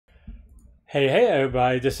Hey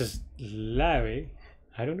everybody, this is Larry.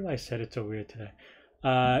 I don't know why I said it so weird today.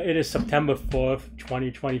 It is September 4th,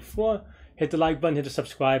 2024. Hit the like button, hit the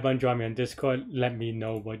subscribe button, join me on Discord. Let me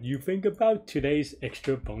know what you think about today's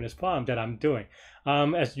extra bonus problem that I'm doing.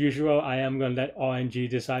 As usual, I am going to let RNG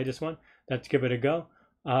decide this one. Let's give it a go.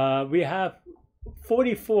 We have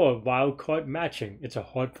 44 wildcard matching. It's a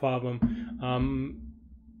hard problem.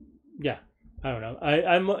 Yeah. I don't know.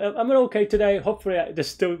 I'm okay today. Hopefully, this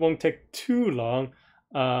still won't take too long.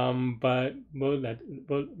 But we'll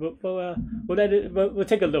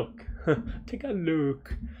take a look. Take a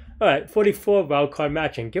look. All right, 44 wildcard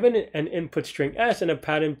matching. Given an input string S and a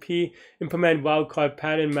pattern P, implement wildcard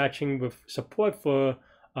pattern matching with support for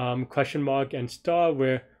question mark and star.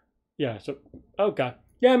 Where, yeah. So, okay.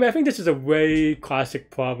 Yeah, I mean, I think this is a very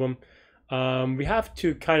classic problem. We have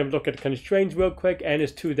to kind of look at the constraints real quick. N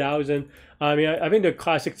is 2000. I mean, I think the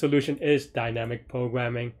classic solution is dynamic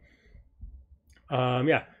programming.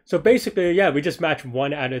 Yeah, so basically, yeah, we just match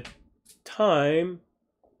one at a time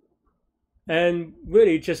and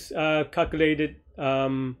really just calculated.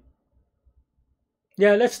 Yeah,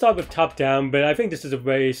 let's start with top down, but I think this is a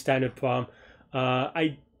very standard problem.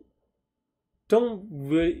 I don't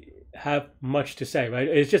really have much to say, right?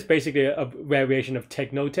 It's just basically a variation of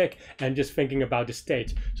take no take and just thinking about the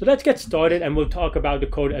states. So let's get started and we'll talk about the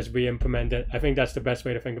code as we implement it. I think that's the best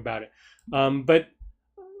way to think about it. But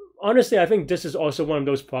honestly, I think this is also one of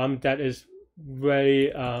those problems that is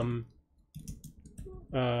very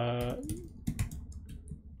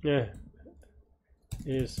yeah,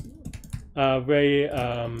 is very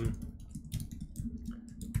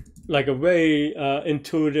like a very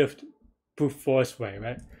intuitive brute force way,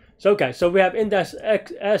 right? So okay, so we have index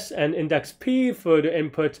S and index P for the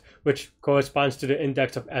input, which corresponds to the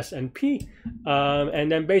index of S and P.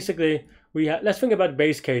 And then basically we have, let's think about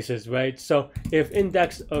base cases, right? So if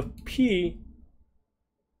index of P,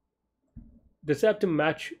 does it have to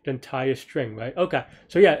match the entire string, right? Okay,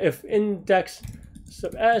 so yeah, if index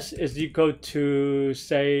sub S is equal to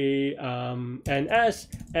say NS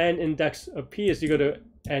and index of P is equal to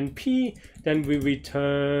NP, then we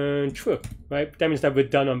return true, right? That means that we're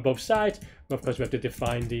done on both sides. Of course, we have to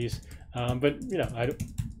define these, but you know,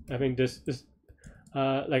 I think this is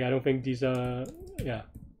like, I don't think these are, yeah,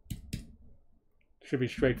 should be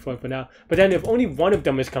straightforward for now. But then if only one of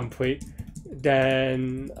them is complete,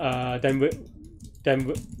 then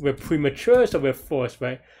we're premature, so we're forced,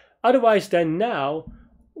 right? Otherwise, then now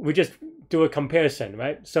we just do a comparison,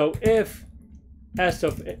 right? So if S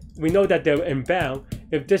of, we know that they're inbound.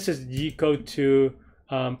 If this is equal to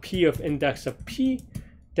P of index of P,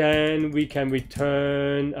 then we can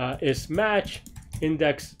return is match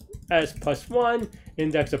index S plus 1,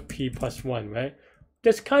 index of P plus 1, right?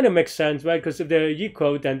 This kind of makes sense, right? Because if they're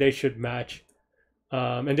equal, then they should match.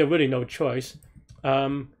 And there's really no choice.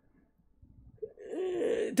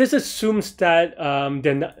 This assumes that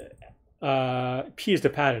then P is the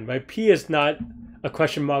pattern, right? P is not a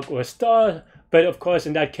question mark or a star. But of course,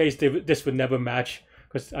 in that case, this would never match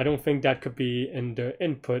because I don't think that could be in the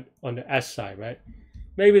input on the S side, right?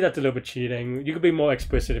 Maybe that's a little bit cheating. You could be more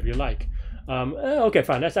explicit if you like. Okay,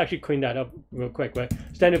 fine. Let's actually clean that up real quick, right?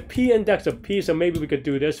 So then if P index of P, so maybe we could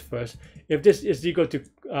do this first. If this is equal to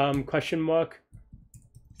question mark,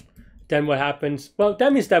 then what happens? Well,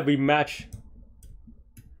 that means that we match.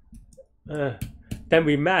 Then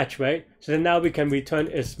we match, right? So then now we can return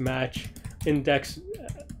is match index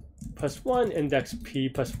plus 1, index P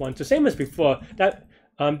plus 1. So same as before, that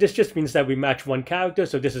this just means that we match one character,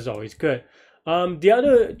 so this is always good. The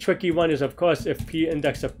other tricky one is, of course, if P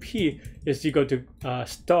index of P is equal to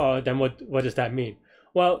star, then what does that mean?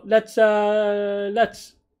 Well, let's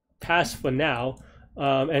pass for now,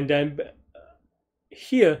 and then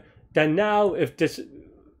here, then now if this,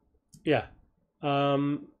 yeah,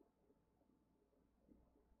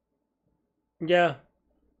 yeah.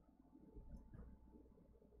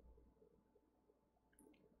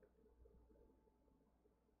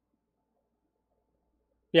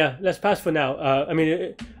 Yeah, let's pass for now. I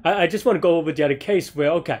mean, I just want to go over the other case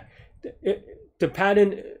where, okay, the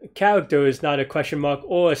pattern character is not a question mark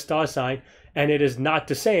or a star sign, and it is not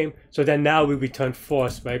the same. So then now we return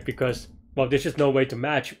false, right? Because, well, there's just no way to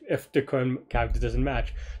match if the current character doesn't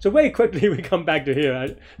match. So very quickly we come back to here.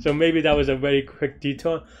 Right? So maybe that was a very quick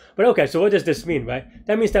detour. But okay, so what does this mean, right?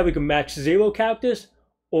 That means that we can match 0 characters,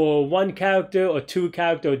 or 1 character, or 2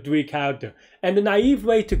 character, or 3 character. And the naive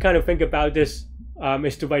way to kind of think about this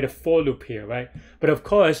is to write a for loop here, right? But of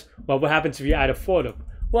course, well, what happens if you add a for loop?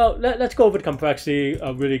 Well, let's go over the complexity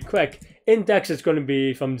really quick. Index is going to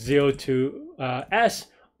be from 0 to S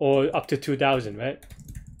or up to 2000, right?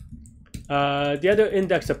 The other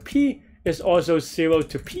index of P is also 0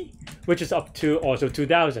 to p, which is up to also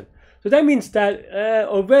 2000. So that means that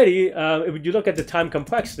already, if you look at the time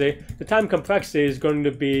complexity is going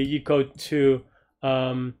to be equal to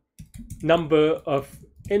number of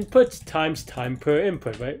inputs times time per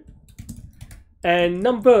input, right? And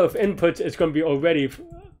number of inputs is going to be already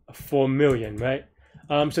 4 million, right?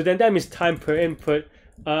 So then that means time per input.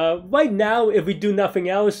 Right now, if we do nothing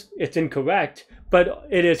else, it's incorrect, but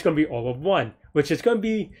it is going to be all of 1, which is going to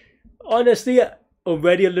be, honestly,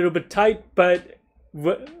 already a little bit tight, but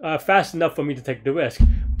fast enough for me to take the risk.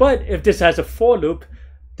 But if this has a for loop,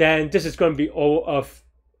 then this is going to be all of,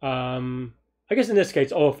 I guess in this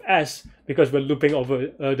case, all of s, because we're looping over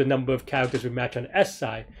the number of characters we match on the s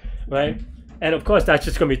side, right? And of course, that's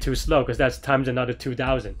just going to be too slow because that's times another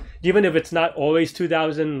 2000. Even if it's not always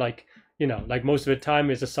 2000, like, you know, like most of the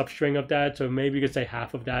time is a substring of that. So maybe you could say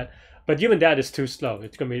half of that. But even that is too slow.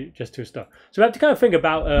 It's going to be just too slow. So we have to kind of think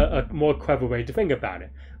about a more clever way to think about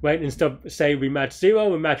it, right? Instead of say we match 0,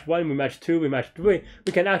 we match 1, we match 2, we match 3,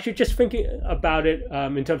 we can actually just think about it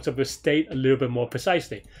in terms of the state a little bit more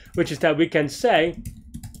precisely, which is that we can say,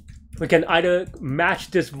 we can either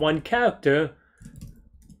match this one character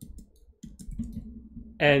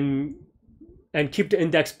and keep the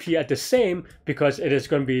index p at the same because it is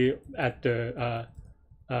going to be at the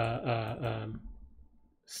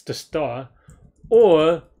star,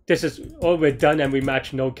 or this is all we're done and we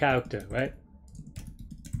match no character, right?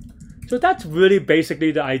 So that's really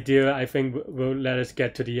basically the idea. I think will let us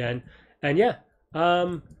get to the end. And yeah,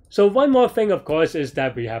 so one more thing, of course, is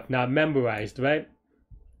that we have not memorized, right?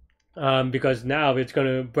 Because now it's going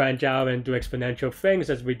to branch out and do exponential things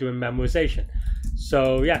as we do in memorization.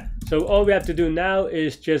 So yeah, so all we have to do now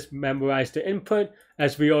is just memorize the input.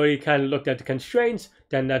 As we already kind of looked at the constraints,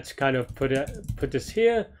 then let's kind of put this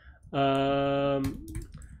here. I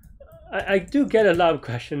do get a lot of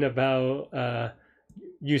question about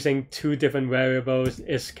using 2 different variables.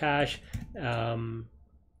 Is cache, do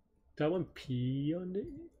I want p on the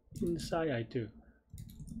inside? I do.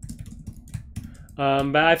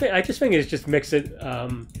 But I just think it just makes it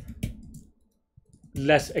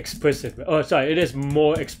less explicit. Oh, sorry, it is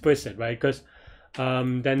more explicit, right? Because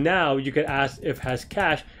then now you can ask if has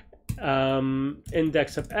cache,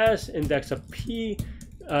 index of s, index of p,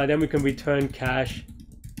 then we can return cache.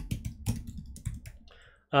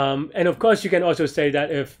 And of course, you can also say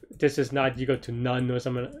that if this is not equal to none or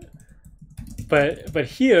something. But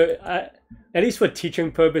here, at least for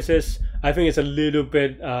teaching purposes, I think it's a little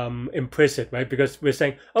bit implicit, right? Because we're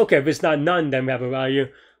saying, okay, if it's not none, then we have a value,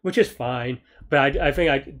 which is fine. But I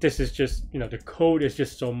think this is just, you know, the code is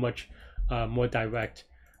just so much more direct.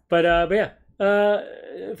 But yeah,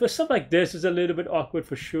 for stuff like this, it's a little bit awkward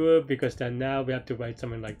for sure, because then now we have to write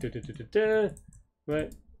something like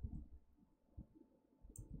right?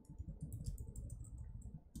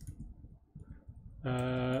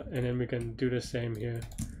 And then we can do the same here.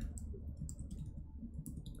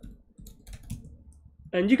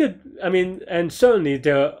 And you could, I mean, and certainly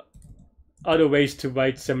there are other ways to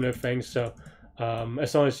write similar things. So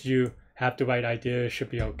as long as you have the right idea, it should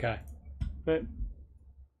be okay. Right?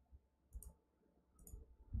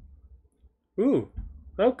 Ooh,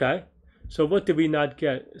 okay. So what did we not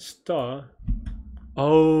get? Star.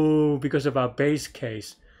 Oh, because of our base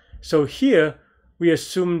case. So here we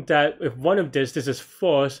assume that if one of this is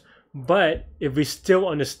false, but if we're still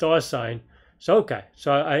on the star sign, so okay.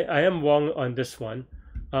 So I am wrong on this one.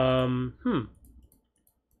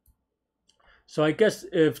 So I guess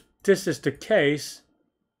if this is the case,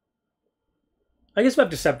 I guess we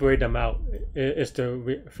have to separate them out, is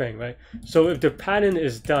the thing, right? So if the pattern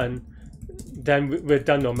is done, then we're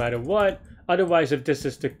done no matter what. Otherwise, if this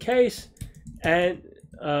is the case, and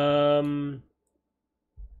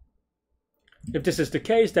if this is the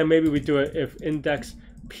case, then maybe we do it if index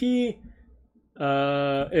p,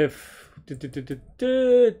 if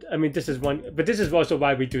I mean, this is one, but this is also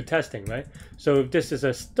why we do testing, right? So if this is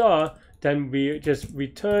a star, then we just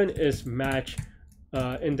return is match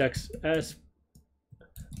index s,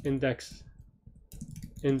 index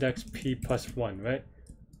p plus 1, right?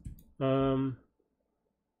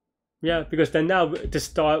 Yeah, because then now the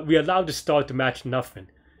star, we allow the star to match nothing,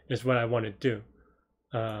 is what I want to do.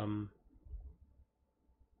 And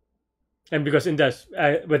because index,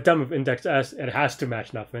 we're done with index s, it has to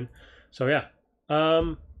match nothing. So yeah,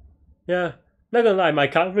 yeah, not gonna lie, my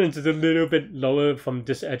confidence is a little bit lower from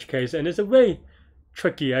this edge case, and it's a very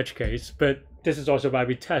tricky edge case, but this is also why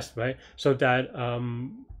we test, right? So that,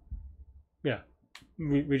 yeah,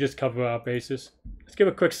 we just cover our bases. Let's give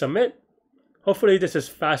a quick submit. Hopefully this is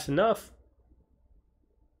fast enough.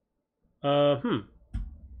 Oh,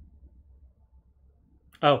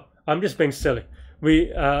 I'm just being silly.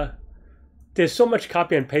 There's so much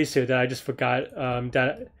copy and paste here that I just forgot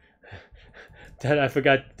that I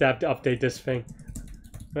forgot to have to update this thing,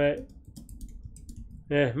 right?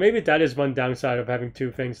 Yeah, maybe that is one downside of having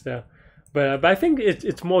two things there, but I think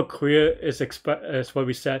it's more clear as what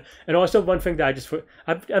we said. And also one thing that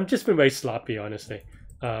I'm just been very sloppy, honestly.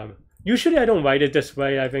 Usually I don't write it this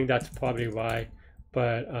way. I think that's probably why,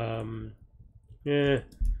 but yeah,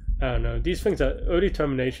 I don't know. These things are early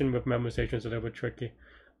termination with memorization is a little bit tricky.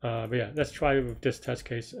 But yeah, let's try with this test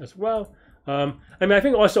case as well. I mean, I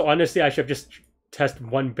think also honestly I should have just test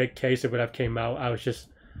one big case. It would have came out.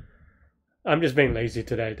 I'm just being lazy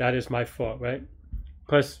today. That is my fault, right?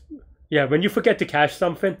 Because yeah, when you forget to cache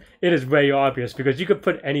something, it is very obvious because you could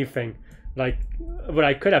put anything. Like what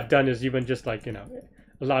I could have done is even just like, you know,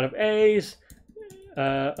 a lot of A's,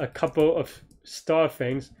 a couple of star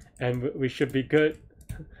things, and we should be good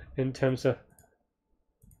in terms of,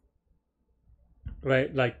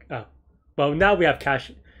 right? Like, well, now we have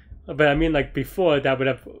cache, but I mean, like before that would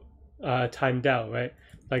have timed out, right?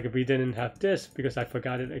 Like if we didn't have this because I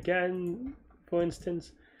forgot it again, for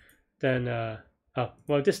instance, then oh,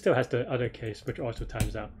 well, this still has the other case which also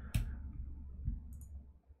times out.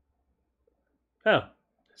 Oh,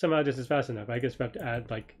 somehow this is fast enough. I guess we have to add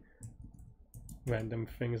like random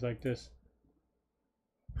things like this.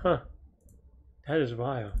 Huh, that is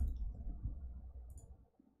wild.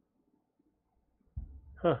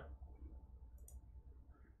 Huh.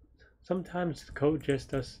 Sometimes code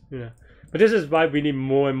just does, you know. But this is why we need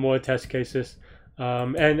more and more test cases.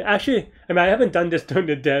 And actually, I mean, I haven't done this during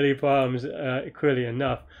the daily problems clearly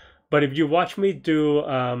enough. But if you watch me do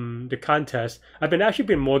the contest, I've been actually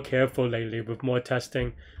been more careful lately with more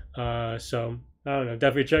testing. So I don't know,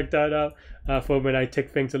 definitely check that out for when I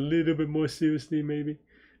take things a little bit more seriously, maybe.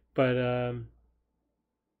 But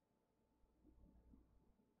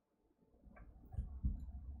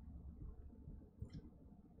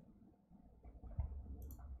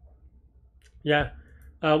yeah.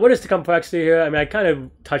 What is the complexity here? I mean, I kind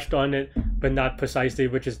of touched on it, but not precisely,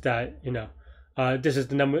 which is that, you know, this is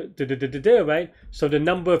the number, right? So the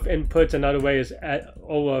number of inputs, another way is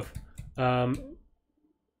O of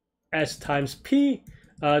S times P.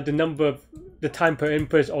 The time per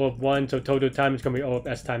input is O of 1, so total time is going to be O of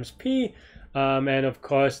S times P. And of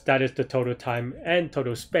course, that is the total time and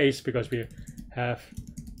total space because we have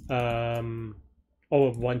O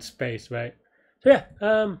of 1 space, right? So yeah,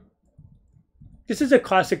 this is a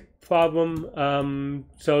classic problem,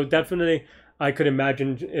 so definitely I could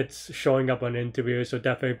imagine it's showing up on interviews. So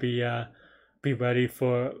definitely be ready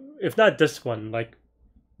for, if not this one, like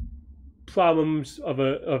problems of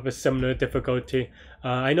a similar difficulty.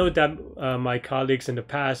 I know that my colleagues in the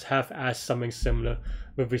past have asked something similar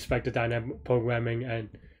with respect to dynamic programming, and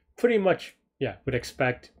pretty much yeah would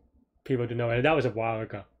expect people to know. And that was a while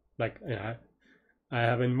ago. Like, you know, I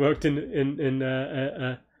haven't worked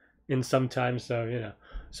in some time, so you know,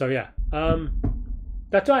 so yeah,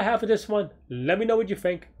 that's all I have for this one. Let me know what you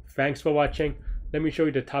think. Thanks for watching. Let me show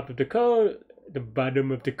you the top of the code, the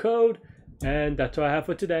bottom of the code, and that's all I have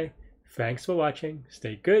for today. Thanks for watching.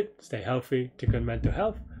 Stay good, stay healthy, take good mental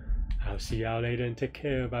health. I'll see y'all later and take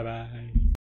care. Bye bye.